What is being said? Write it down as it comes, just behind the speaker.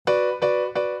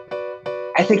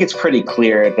I think it's pretty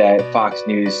clear that Fox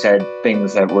News said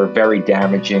things that were very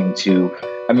damaging to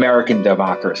American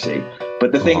democracy.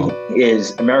 But the thing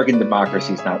is, American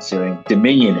democracy is not suing,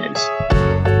 Dominion is.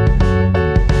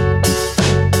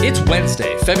 It's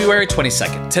Wednesday, February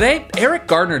 22nd. Today, Eric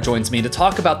Gardner joins me to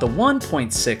talk about the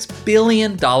 $1.6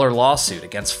 billion lawsuit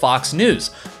against Fox News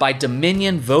by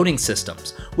Dominion Voting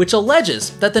Systems, which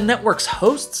alleges that the network's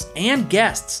hosts and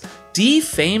guests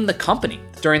defamed the company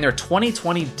during their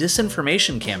 2020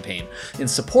 disinformation campaign in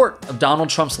support of Donald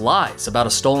Trump's lies about a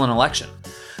stolen election.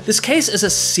 This case is a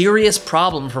serious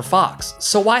problem for Fox,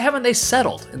 so why haven't they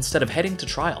settled instead of heading to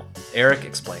trial? Eric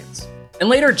explains. And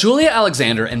later, Julia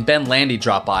Alexander and Ben Landy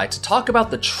drop by to talk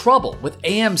about the trouble with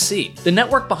AMC, the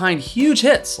network behind huge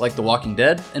hits like The Walking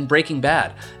Dead and Breaking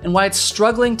Bad, and why it's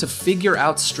struggling to figure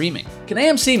out streaming. Can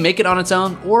AMC make it on its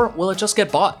own, or will it just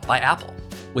get bought by Apple?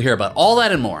 We'll hear about all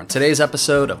that and more on today's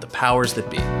episode of The Powers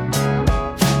That Be.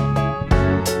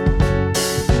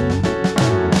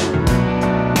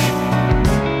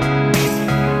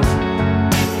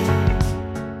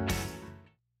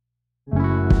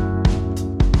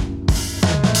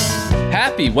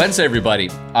 Happy Wednesday, everybody.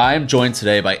 I'm joined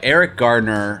today by Eric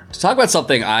Gardner to talk about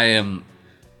something I am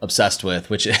obsessed with,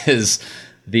 which is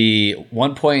the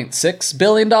 $1.6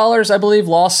 billion, I believe,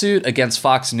 lawsuit against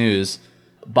Fox News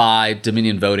by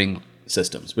Dominion Voting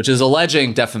Systems, which is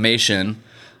alleging defamation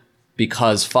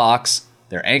because Fox,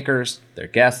 their anchors, their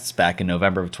guests back in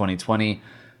November of 2020,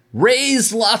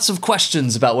 raised lots of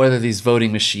questions about whether these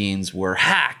voting machines were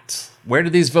hacked. Where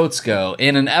did these votes go?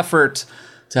 In an effort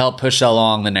to help push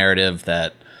along the narrative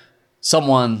that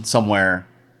someone somewhere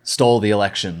stole the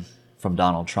election from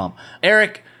Donald Trump.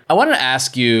 Eric, I wanted to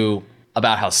ask you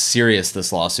about how serious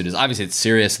this lawsuit is. Obviously, it's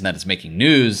serious in that it's making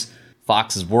news.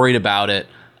 Fox is worried about it.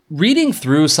 Reading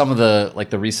through some of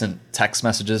the recent text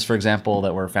messages, for example,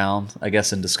 that were found, I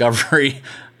guess, in Discovery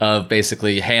of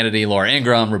basically Hannity, Laura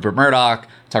Ingraham, Rupert Murdoch,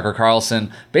 Tucker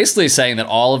Carlson, basically saying that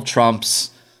all of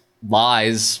Trump's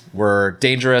lies were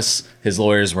dangerous, his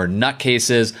lawyers were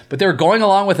nutcases, but they were going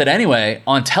along with it anyway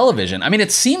on television. I mean,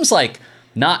 it seems like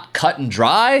not cut and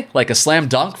dry, like a slam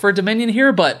dunk for Dominion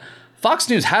here, but Fox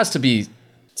News has to be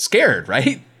scared,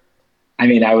 right? I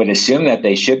mean, I would assume that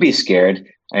they should be scared.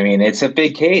 I mean, it's a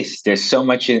big case. There's so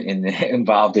much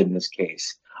involved in this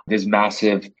case. There's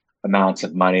massive amounts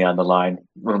of money on the line.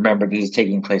 Remember, this is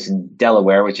taking place in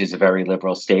Delaware, which is a very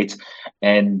liberal state.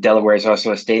 And Delaware is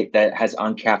also a state that has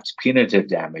uncapped punitive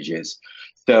damages.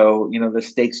 So, the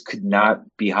stakes could not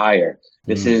be higher.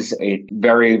 This is a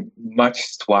very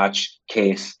must-watch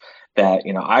case that,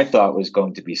 I thought was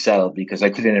going to be settled because I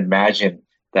couldn't imagine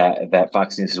that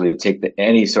Fox News would take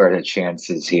any sort of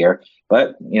chances here.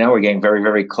 But, we're getting very,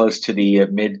 very close to the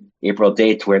mid-April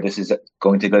date where this is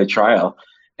going to go to trial.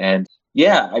 And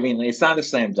yeah, I mean, it's not a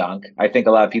slam dunk. I think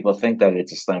a lot of people think that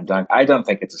it's a slam dunk. I don't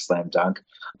think it's a slam dunk,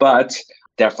 but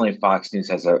definitely Fox News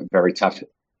has a very tough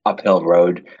uphill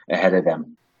road ahead of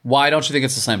them. Why don't you think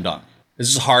it's a slam dunk?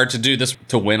 Is it hard to do this,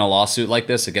 to win a lawsuit like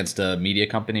this against a media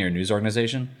company or news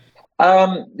organization?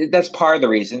 That's part of the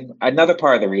reason. Another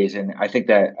part of the reason I think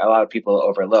that a lot of people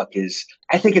overlook is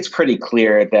I think it's pretty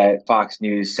clear that Fox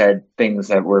News said things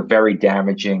that were very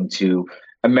damaging to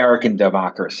American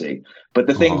democracy. But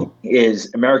the thing is,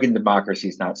 American democracy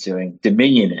is not suing,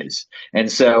 Dominion is.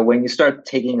 And so when you start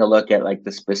taking a look at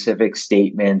the specific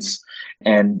statements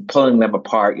and pulling them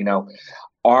apart,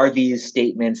 are these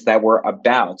statements that were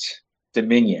about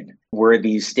Dominion? Were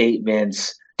these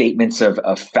statements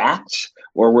of facts?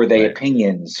 Or were they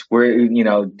opinions?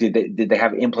 Did they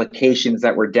have implications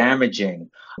that were damaging?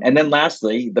 And then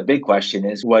lastly, the big question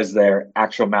is, was there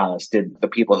actual malice? Did the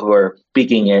people who are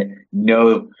speaking it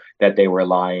know that they were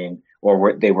lying,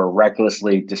 or they were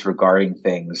recklessly disregarding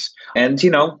things? And,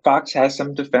 Fox has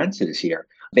some defenses here.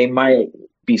 They might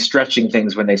be stretching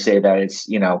things when they say that it's,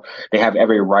 they have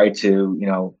every right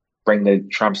to, bring the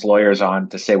Trump's lawyers on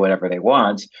to say whatever they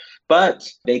want. But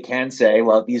they can say,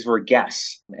 well, these were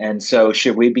guests. And so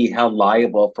should we be held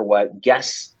liable for what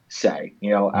guests say?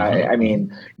 I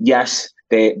mean, yes,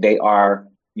 they are,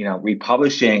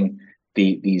 republishing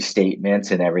these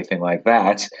statements and everything like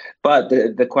that. But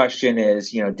the question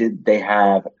is, did they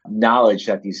have knowledge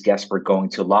that these guests were going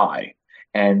to lie?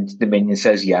 And Dominion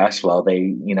says yes. Well,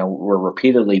 they, were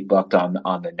repeatedly booked on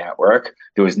the network.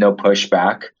 There was no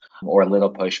pushback or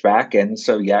little pushback. And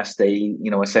so, yes, they,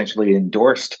 essentially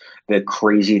endorsed the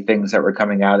crazy things that were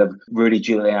coming out of Rudy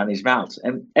Giuliani's mouth.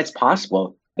 And it's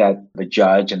possible that the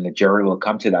judge and the jury will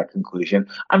come to that conclusion.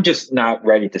 I'm just not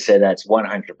ready to say that's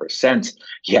 100%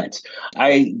 yet.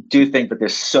 I do think that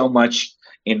there's so much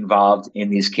involved in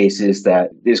these cases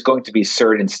that there's going to be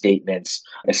certain statements,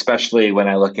 especially when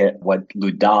I look at what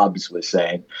Lou Dobbs was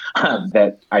saying,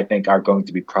 that I think are going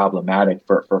to be problematic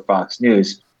for Fox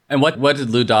News. And what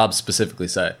did Lou Dobbs specifically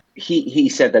say? He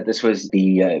said that this was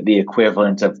the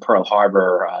equivalent of Pearl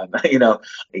Harbor.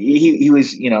 He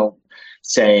was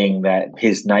saying that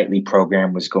his nightly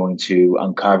program was going to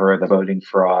uncover the voting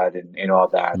fraud and all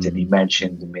that. Mm-hmm. And he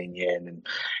mentioned Dominion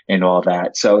and all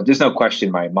that. So there's no question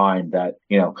in my mind that,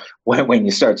 when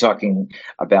you start talking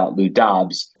about Lou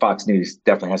Dobbs, Fox News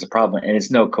definitely has a problem. And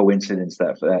it's no coincidence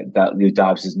that Lou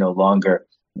Dobbs is no longer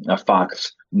a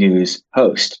Fox News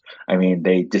host. I mean,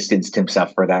 they distanced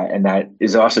himself for that. And that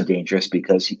is also dangerous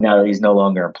because now that he's no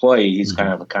longer an employee, he's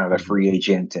kind of a free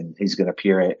agent, and he's going to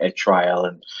appear at trial,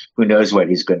 and who knows what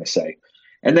he's going to say.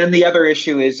 And then the other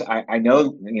issue is I know,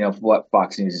 what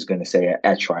Fox News is going to say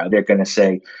at trial. They're going to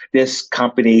say this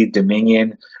company,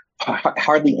 Dominion,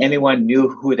 hardly anyone knew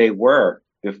who they were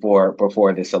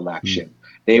before this election. Mm-hmm.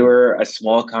 They were a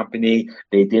small company.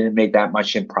 They didn't make that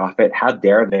much in profit. How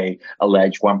dare they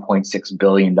allege $1.6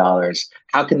 billion?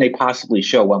 How can they possibly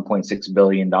show $1.6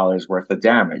 billion worth of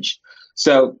damage?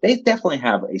 So they definitely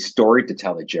have a story to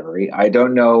tell a jury. I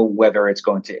don't know whether it's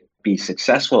going to be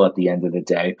successful at the end of the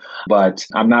day, but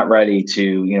I'm not ready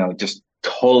to, just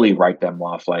totally write them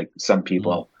off like some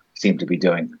people seem to be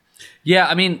doing. Yeah,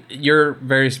 I mean, you're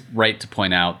very right to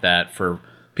point out that for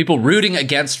people rooting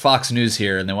against Fox News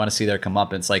here and they want to see their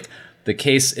comeuppance, like the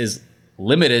case is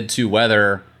limited to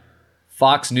whether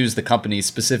Fox News, the company,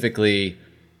 specifically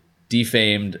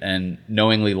defamed and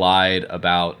knowingly lied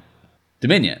about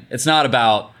Dominion. It's not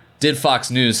about, did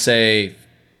Fox News say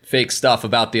fake stuff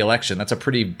about the election? That's a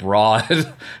pretty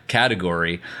broad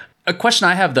category. A question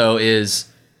I have, though, is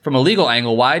from a legal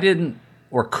angle, why didn't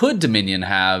or could Dominion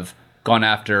have gone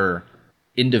after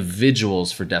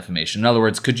individuals for defamation? In other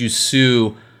words, could you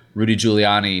sue Rudy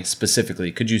Giuliani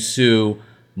specifically? Could you sue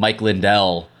Mike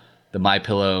Lindell, the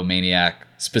MyPillow maniac,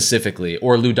 specifically,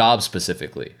 or Lou Dobbs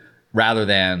specifically, rather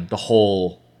than the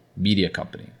whole media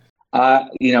company?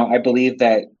 I believe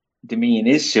that Dominion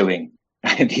is suing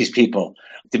these people.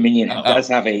 Dominion does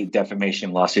have a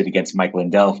defamation lawsuit against Mike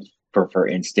Lindell, for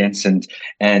instance.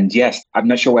 And yes, I'm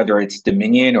not sure whether it's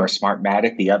Dominion or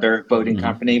Smartmatic, the other voting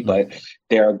company, but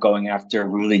they're going after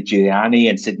Rudy Giuliani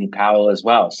and Sidney Powell as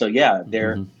well. So yeah,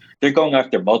 they're going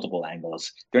after multiple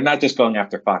angles. They're not just going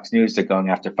after Fox News, they're going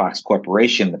after Fox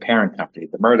Corporation, the parent company,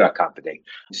 the Murdoch company.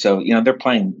 So, they're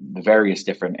playing the various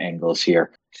different angles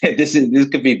here. This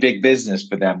could be big business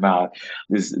for them.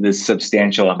 This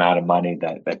substantial amount of money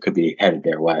that could be headed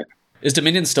their way. Is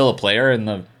Dominion still a player in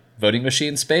the voting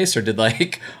machine space, or did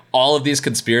all of these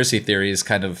conspiracy theories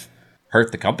kind of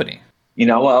hurt the company?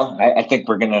 I think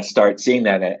we're going to start seeing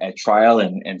that at trial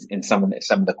and in some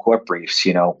of the court briefs.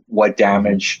 What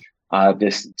damage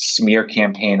this smear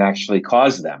campaign actually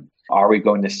caused them. Are we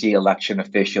going to see election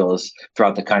officials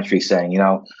throughout the country saying,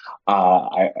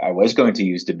 I was going to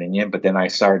use Dominion, but then I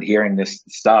started hearing this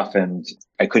stuff and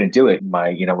I couldn't do it. My,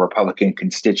 Republican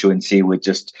constituency would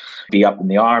just be up in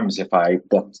the arms if I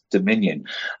booked Dominion.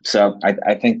 So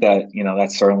I think that,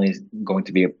 that's certainly going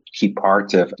to be a key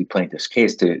part of the plaintiff's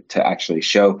case to actually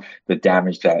show the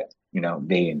damage that,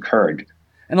 they incurred.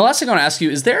 And the last thing I want to ask you,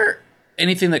 is there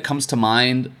anything that comes to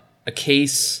mind, a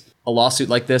case, a lawsuit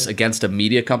like this against a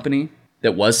media company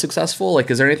that was successful?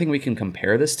 Is there anything we can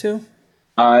compare this to?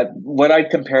 What I'd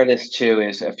compare this to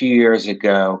is a few years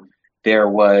ago, there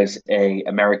was a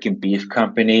American beef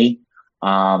company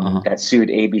that sued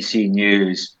ABC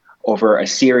News over a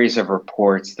series of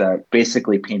reports that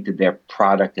basically painted their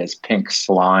product as pink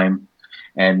slime.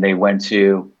 And they went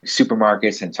to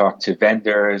supermarkets and talked to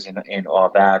vendors and all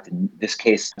that. And this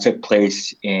case took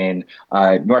place in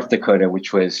North Dakota,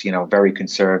 which was, very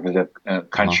conservative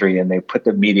country. And they put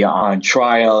the media on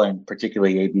trial, and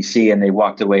particularly ABC, and they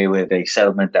walked away with a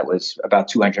settlement that was about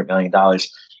 $200 million.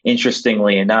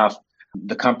 Interestingly enough,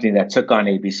 the company that took on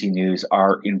ABC News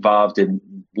are involved in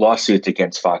lawsuits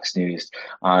against Fox News,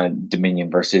 Dominion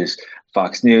versus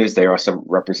Fox News. They're also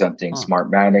representing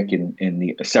Smartmatic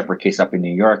in a separate case up in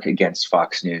New York against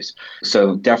Fox News.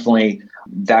 So definitely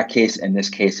that case and this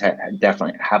case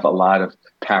definitely have a lot of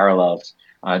parallels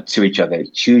to each other.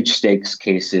 Huge stakes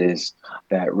cases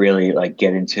that really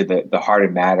get into the heart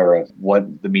and matter of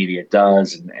what the media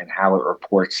does and how it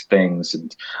reports things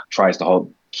and tries to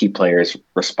hold key players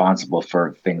responsible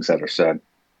for things that are said.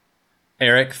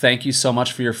 Eric, thank you so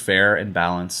much for your fair and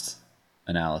balanced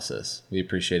analysis. We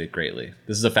appreciate it greatly.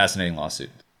 This is a fascinating lawsuit.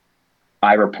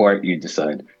 I report, you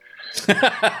decide.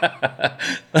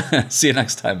 See you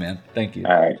next time, man. Thank you.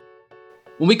 All right.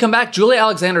 When we come back, Julia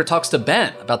Alexander talks to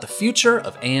Ben about the future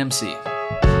of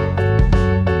AMC.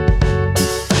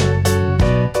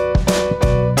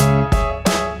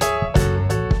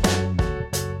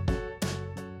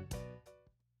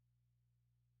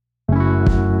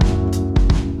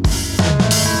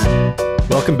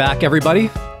 Welcome back,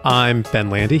 everybody. I'm Ben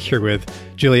Landy here with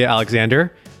Julia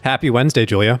Alexander. Happy Wednesday,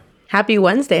 Julia. Happy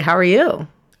Wednesday. How are you?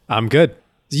 I'm good.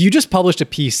 You just published a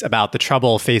piece about the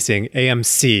trouble facing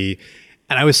AMC,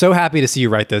 and I was so happy to see you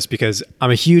write this because I'm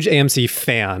a huge AMC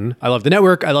fan. I love the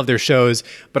network, I love their shows,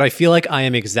 but I feel like I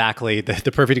am exactly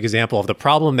the perfect example of the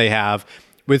problem they have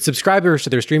with subscribers to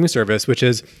their streaming service, which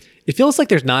is it feels like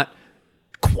there's not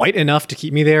quite enough to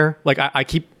keep me there. Like I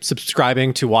keep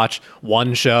subscribing to watch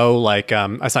one show. Like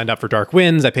I signed up for Dark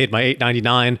Winds. I paid my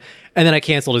 $8.99, and then I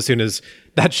canceled as soon as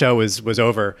that show was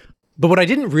over. But what I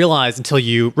didn't realize until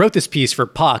you wrote this piece for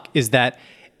Puck is that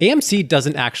AMC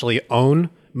doesn't actually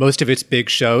own most of its big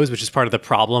shows, which is part of the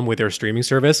problem with their streaming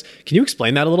service. Can you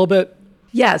explain that a little bit?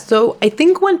 Yeah, so I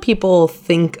think when people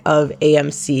think of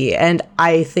AMC, and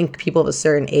I think people of a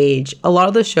certain age, a lot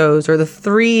of the shows, or the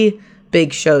three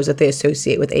big shows that they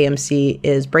associate with AMC,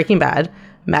 is Breaking Bad,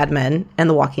 Mad Men, and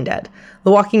The Walking Dead.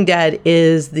 The Walking Dead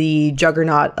is the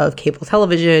juggernaut of cable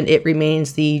television. It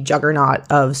remains the juggernaut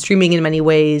of streaming in many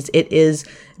ways. It is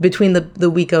between the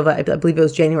week of, I believe it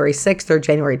was January 6th or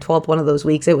January 12th, one of those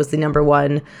weeks, it was the number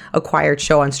one acquired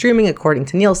show on streaming, according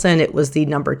to Nielsen. It was the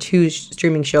number two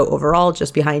streaming show overall,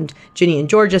 just behind Ginny and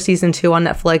Georgia season 2 on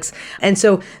Netflix. And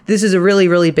so this is a really,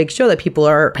 really big show that people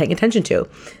are paying attention to.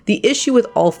 The issue with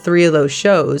all three of those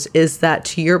shows is that,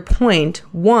 to your point,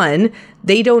 one,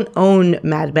 they don't own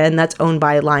Mad Men. That's owned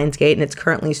by Lionsgate, and it's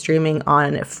currently streaming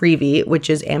on Freevee, which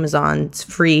is Amazon's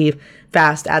free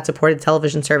FAST ad-supported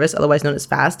television service, otherwise known as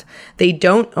FAST. They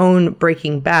don't own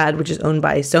Breaking Bad, which is owned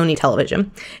by Sony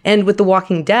Television. And with The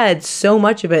Walking Dead, so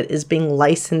much of it is being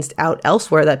licensed out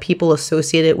elsewhere that people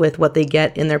associate it with what they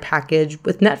get in their package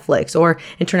with Netflix, or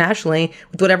internationally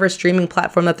with whatever streaming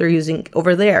platform that they're using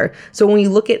over there. So when you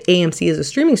look at AMC as a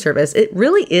streaming service, it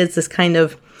really is this kind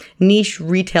of niche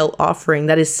retail offering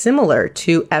that is similar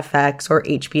to FX or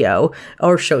HBO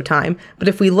or Showtime. But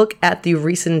if we look at the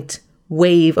recent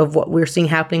wave of what we're seeing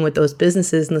happening with those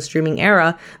businesses in the streaming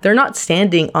era, they're not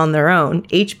standing on their own.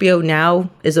 HBO now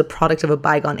is a product of a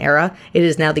bygone era. It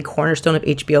is now the cornerstone of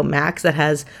HBO Max that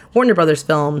has Warner Brothers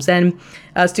films and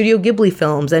Studio Ghibli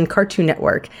films and Cartoon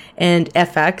Network. And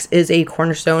FX is a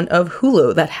cornerstone of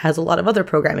Hulu that has a lot of other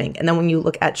programming. And then when you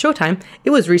look at Showtime,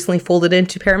 it was recently folded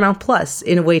into Paramount Plus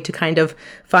in a way to kind of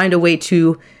find a way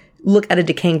to look at a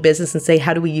decaying business and say,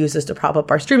 how do we use this to prop up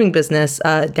our streaming business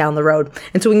down the road?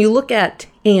 And so when you look at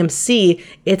AMC,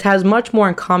 it has much more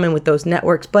in common with those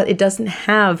networks, but it doesn't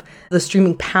have the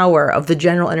streaming power of the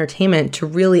general entertainment to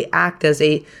really act as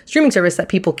a streaming service that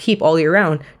people keep all year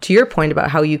round, to your point about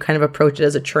how you kind of approach it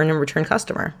as a churn and return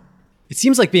customer. It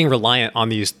seems like being reliant on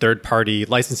these third-party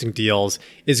licensing deals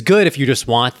is good if you just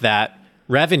want that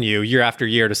revenue year after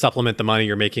year to supplement the money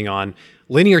you're making on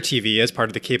linear TV as part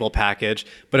of the cable package.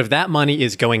 But if that money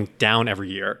is going down every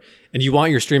year and you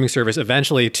want your streaming service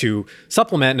eventually to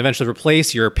supplement and eventually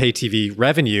replace your pay TV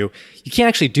revenue, you can't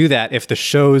actually do that if the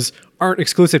shows aren't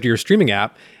exclusive to your streaming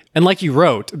app. And like you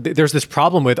wrote, there's this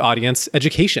problem with audience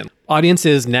education.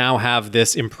 Audiences now have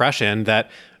this impression that,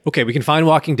 okay, we can find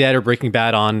Walking Dead or Breaking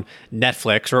Bad on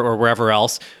Netflix or wherever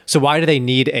else. So why do they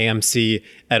need AMC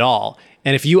at all?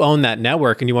 And if you own that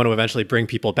network and you want to eventually bring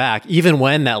people back, even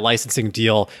when that licensing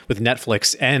deal with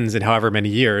Netflix ends in however many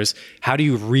years, how do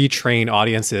you retrain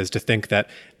audiences to think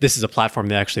that this is a platform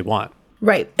they actually want?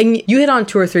 Right. And you hit on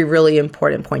two or three really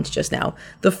important points just now.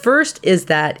 The first is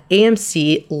that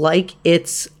AMC, like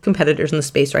its competitors in the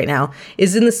space right now,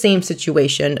 is in the same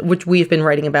situation, which we've been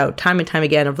writing about time and time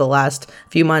again over the last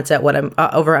few months at what I'm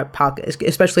over at Puck,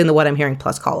 especially in the What I'm Hearing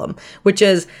Plus column, which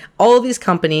is all of these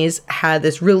companies had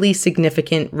this really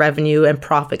significant revenue and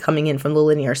profit coming in from the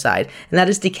linear side, and that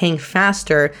is decaying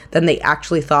faster than they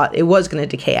actually thought it was going to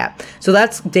decay at. So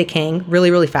that's decaying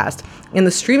really, really fast. And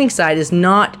the streaming side is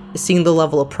not seeing the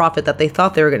level of profit that they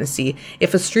thought they were going to see.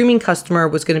 If a streaming customer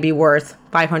was going to be worth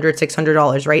 $500,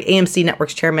 $600, right? AMC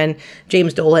Network's chairman,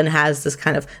 James Dolan, has this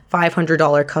kind of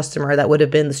 $500 customer that would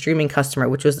have been the streaming customer,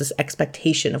 which was this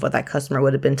expectation of what that customer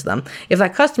would have been to them. If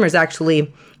that customer is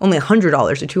actually only $100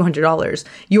 or $200,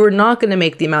 you are not going to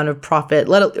make the amount of profit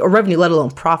or revenue, let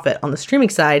alone profit on the streaming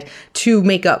side to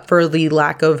make up for the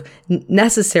lack of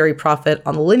necessary profit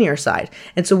on the linear side.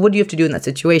 And so what do you have to do in that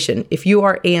situation? If you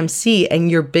are AMC and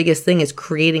your biggest thing is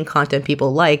creating content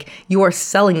people like, you are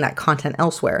selling that content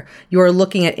elsewhere. You are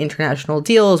looking at international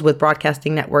deals with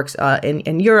broadcasting networks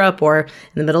in Europe or in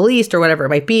the Middle East or whatever it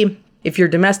might be. If you're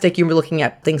domestic, you're looking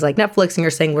at things like Netflix and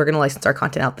you're saying we're going to license our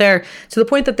content out there, to the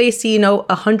point that they see,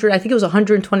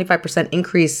 125%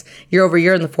 increase year over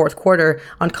year in the fourth quarter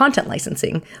on content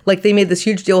licensing. Like, they made this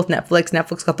huge deal with Netflix.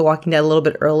 Netflix got The Walking Dead a little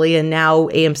bit early, and now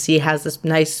AMC has this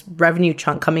nice revenue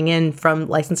chunk coming in from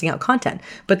licensing out content.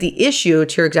 But the issue,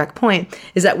 to your exact point,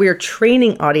 is that we are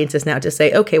training audiences now to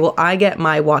say, okay, well, I get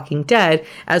my Walking Dead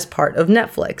as part of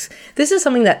Netflix. This is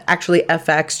something that actually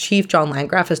FX chief John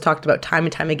Landgraf has talked about time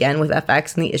and time again with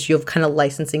FX and the issue of kind of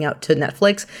licensing out to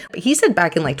Netflix. He said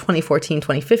back in like 2014,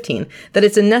 2015, that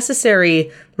it's a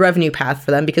necessary revenue path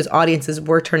for them because audiences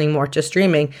were turning more to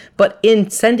streaming. But in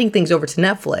sending things over to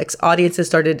Netflix, audiences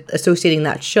started associating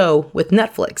that show with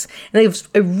Netflix. And it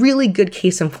a really good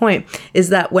case in point is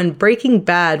that when Breaking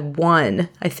Bad won,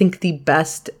 I think the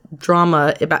best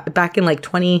drama back in like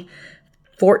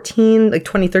 2014, like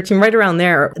 2013, right around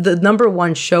there, the number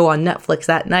one show on Netflix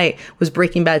that night was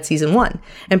Breaking Bad season 1.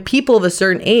 And people of a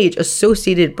certain age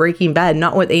associated Breaking Bad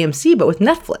not with AMC, but with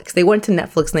Netflix. They went to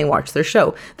Netflix and they watched their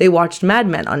show. They watched Mad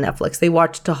Men on Netflix. They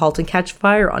watched To Halt and Catch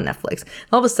Fire on Netflix.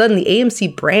 And all of a sudden, the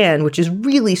AMC brand, which is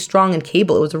really strong in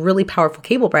cable, it was a really powerful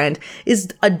cable brand, is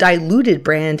a diluted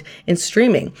brand in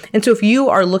streaming. And so if you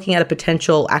are looking at a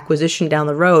potential acquisition down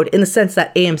the road, in the sense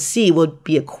that AMC will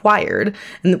be acquired,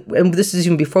 and this is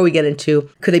even before we get into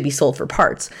could they be sold for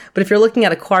parts. But if you're looking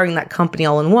at acquiring that company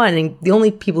all in one, and the only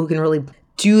people who can really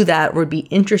do that or would be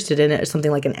interested in it is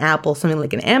something like an Apple, something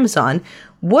like an Amazon,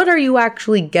 what are you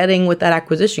actually getting with that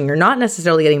acquisition? You're not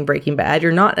necessarily getting Breaking Bad.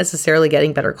 You're not necessarily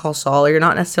getting Better Call Saul. Or you're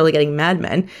not necessarily getting Mad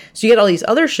Men. So you get all these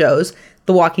other shows,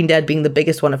 The Walking Dead being the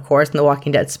biggest one, of course, and The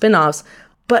Walking Dead spinoffs.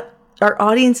 But are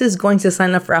audiences going to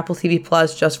sign up for Apple TV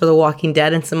Plus just for The Walking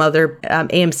Dead and some other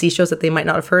AMC shows that they might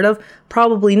not have heard of?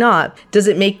 Probably not. Does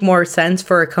it make more sense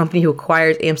for a company who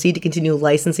acquires AMC to continue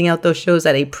licensing out those shows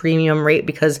at a premium rate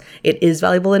because it is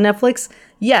valuable in Netflix?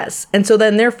 Yes. And so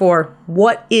then, therefore,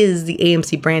 what is the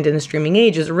AMC brand in a streaming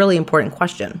age is a really important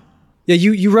question. Yeah,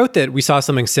 you wrote that we saw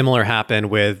something similar happen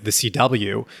with the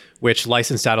CW, which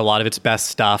licensed out a lot of its best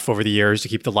stuff over the years to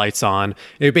keep the lights on.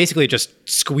 They're basically just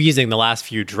squeezing the last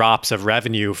few drops of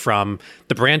revenue from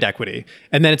the brand equity.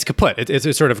 And then it's kaput.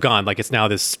 It's sort of gone. Like, it's now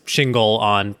this shingle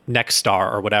on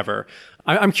Nexstar or whatever.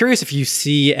 I'm curious if you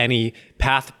see any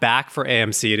path back for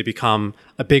AMC to become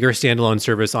a bigger standalone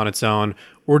service on its own,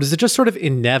 or does it just sort of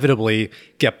inevitably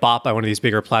get bought by one of these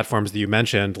bigger platforms that you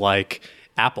mentioned, like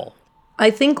Apple? I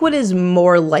think what is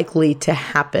more likely to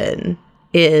happen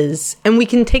is, and we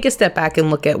can take a step back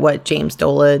and look at what James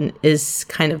Dolan is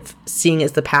kind of seeing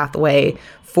as the pathway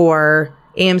for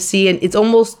AMC. And it's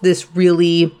almost this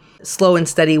really slow and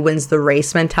steady wins the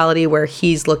race mentality, where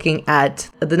he's looking at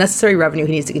the necessary revenue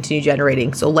he needs to continue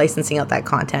generating, so licensing out that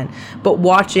content, but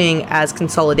watching as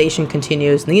consolidation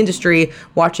continues in the industry,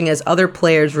 watching as other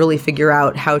players really figure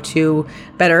out how to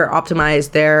better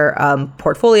optimize their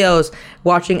portfolios,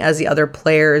 watching as the other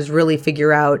players really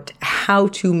figure out how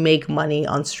to make money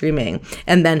on streaming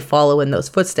and then follow in those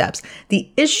footsteps. The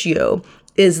issue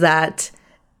is that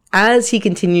as he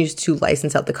continues to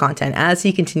license out the content, as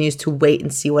he continues to wait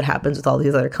and see what happens with all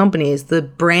these other companies, the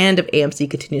brand of AMC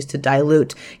continues to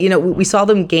dilute. You know, we saw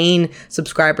them gain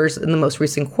subscribers in the most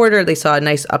recent quarter. They saw a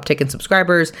nice uptick in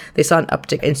subscribers. They saw an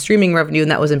uptick in streaming revenue,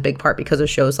 and that was in big part because of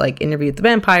shows like Interview with the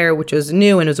Vampire, which was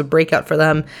new and it was a breakout for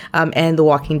them, and The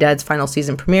Walking Dead's final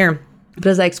season premiere. But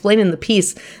as I explained in the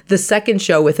piece, the second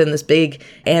show within this big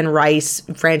Anne Rice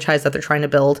franchise that they're trying to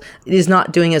build is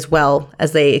not doing as well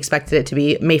as they expected it to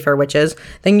be, Mayfair Witches.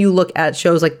 Then you look at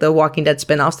shows like the Walking Dead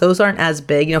spinoffs, those aren't as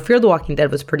big. You know, Fear the Walking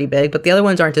Dead was pretty big, but the other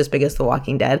ones aren't as big as The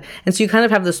Walking Dead. And so you kind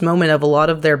of have this moment of a lot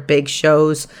of their big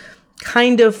shows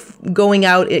kind of going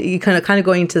out, you kind of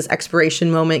going into this expiration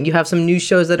moment. You have some new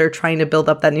shows that are trying to build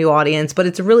up that new audience, but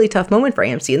it's a really tough moment for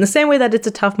AMC in the same way that it's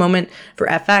a tough moment for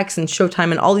FX and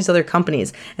Showtime and all these other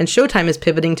companies. And Showtime is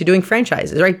pivoting to doing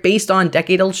franchises, right? Based on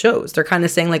decade-old shows. They're kind of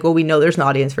saying like, well, we know there's an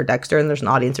audience for Dexter and there's an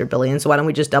audience for Billion, so why don't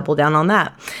we just double down on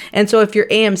that? And so if you're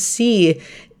AMC,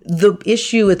 the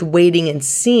issue with waiting and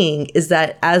seeing is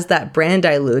that as that brand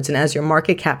dilutes and as your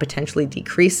market cap potentially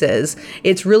decreases,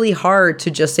 it's really hard to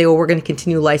just say, well, we're going to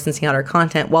continue licensing out our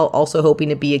content while also hoping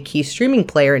to be a key streaming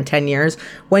player in 10 years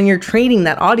when you're training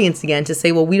that audience again to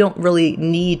say, well, we don't really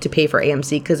need to pay for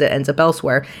AMC because it ends up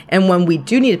elsewhere. And when we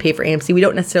do need to pay for AMC, we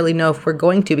don't necessarily know if we're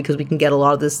going to, because we can get a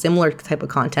lot of this similar type of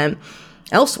content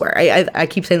elsewhere. I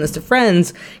keep saying this to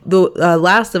friends. The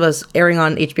Last of Us airing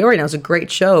on HBO right now is a great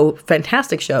show,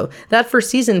 fantastic show. That first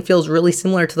season feels really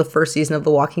similar to the first season of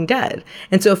The Walking Dead.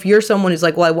 And so if you're someone who's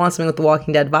like, well, I want something with The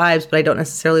Walking Dead vibes, but I don't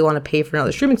necessarily want to pay for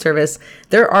another streaming service,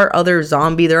 there are other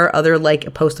there are other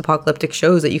like post-apocalyptic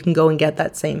shows that you can go and get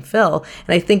that same fill.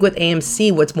 And I think with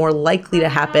AMC, what's more likely to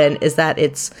happen is that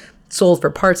it's sold for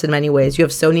parts in many ways. You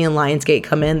have Sony and Lionsgate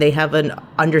come in. They have an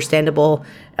understandable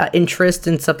interest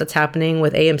in stuff that's happening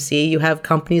with AMC. You have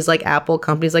companies like Apple,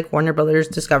 companies like Warner Brothers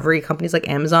Discovery, companies like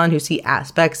Amazon who see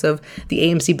aspects of the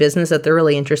AMC business that they're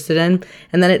really interested in.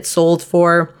 And then it's sold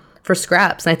for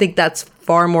scraps. And I think that's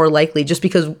far more likely, just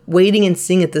because waiting and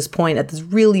seeing at this point, at this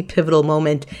really pivotal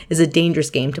moment, is a dangerous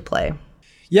game to play.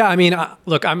 Yeah, I mean,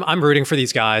 look, I'm rooting for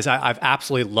these guys. I've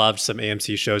absolutely loved some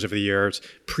AMC shows over the years.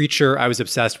 Preacher, I was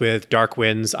obsessed with. Dark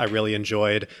Winds, I really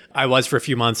enjoyed. I was for a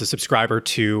few months a subscriber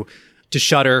to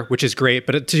Shudder, which is great.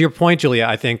 But to your point, Julia,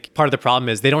 I think part of the problem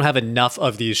is they don't have enough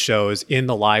of these shows in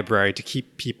the library to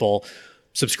keep people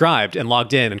subscribed and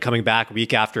logged in and coming back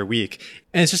week after week.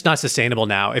 And it's just not sustainable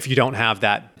now if you don't have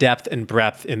that depth and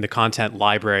breadth in the content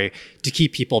library to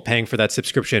keep people paying for that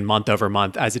subscription month over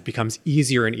month, as it becomes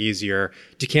easier and easier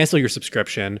to cancel your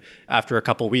subscription after a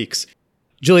couple weeks.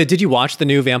 Julia, did you watch the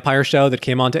new vampire show that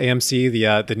came onto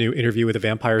AMC, the new Interview with a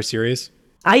Vampire series?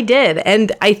 I did.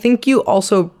 And I think you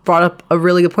also brought up a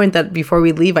really good point that before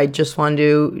we leave, I just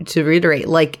wanted to reiterate,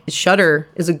 like, Shudder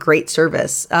is a great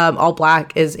service. All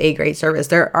Black is a great service.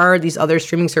 There are these other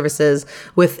streaming services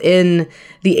within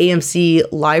the AMC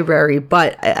library.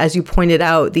 But as you pointed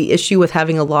out, the issue with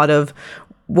having a lot of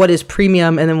what is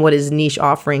premium and then what is niche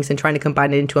offerings and trying to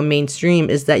combine it into a mainstream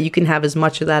is that you can have as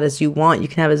much of that as you want. You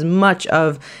can have as much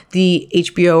of the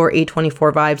HBO or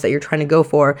A24 vibes that you're trying to go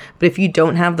for. But if you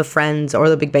don't have the Friends or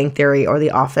the Big Bang Theory or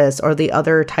The Office or the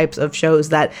other types of shows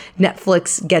that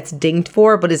Netflix gets dinged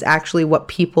for, but is actually what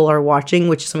people are watching,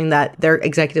 which is something that their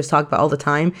executives talk about all the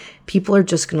time, people are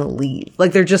just going to leave.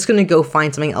 Like, they're just going to go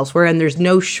find something elsewhere. And there's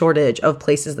no shortage of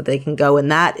places that they can go.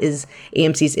 And that is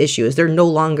AMC's issue, is they're no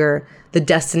longer the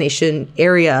destination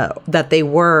area that they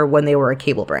were when they were a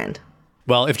cable brand.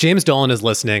 Well, if James Dolan is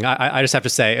listening, I just have to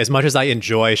say, as much as I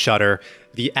enjoy Shudder,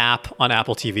 the app on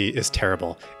Apple TV is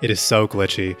terrible. It is so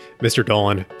glitchy. Mr.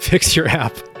 Dolan, fix your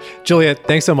app. Julia,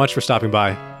 thanks so much for stopping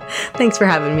by. Thanks for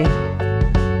having me.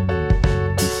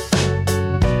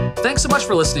 Thanks so much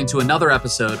for listening to another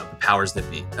episode of The Powers That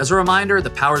Be. As a reminder,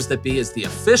 The Powers That Be is the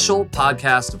official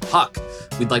podcast of Puck.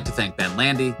 We'd like to thank Ben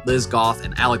Landy, Liz Goff,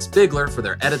 and Alex Bigler for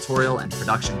their editorial and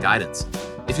production guidance.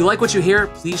 If you like what you hear,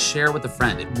 please share with a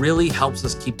friend. It really helps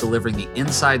us keep delivering the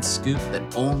inside scoop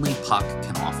that only Puck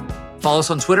can offer. Follow us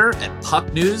on Twitter at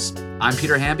Puck News. I'm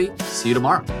Peter Hamby. See you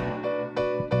tomorrow.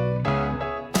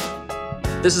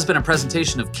 This has been a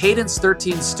presentation of Cadence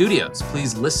 13 Studios.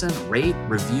 Please listen, rate,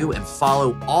 review, and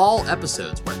follow all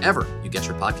episodes wherever you get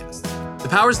your podcasts. The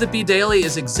Powers That Be Daily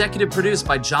is executive produced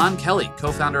by John Kelly,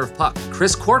 co-founder of Puck,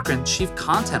 Chris Corcoran, chief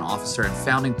content officer and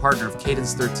founding partner of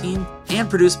Cadence 13, and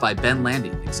produced by Ben Landy,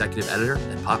 executive editor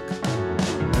at Puck.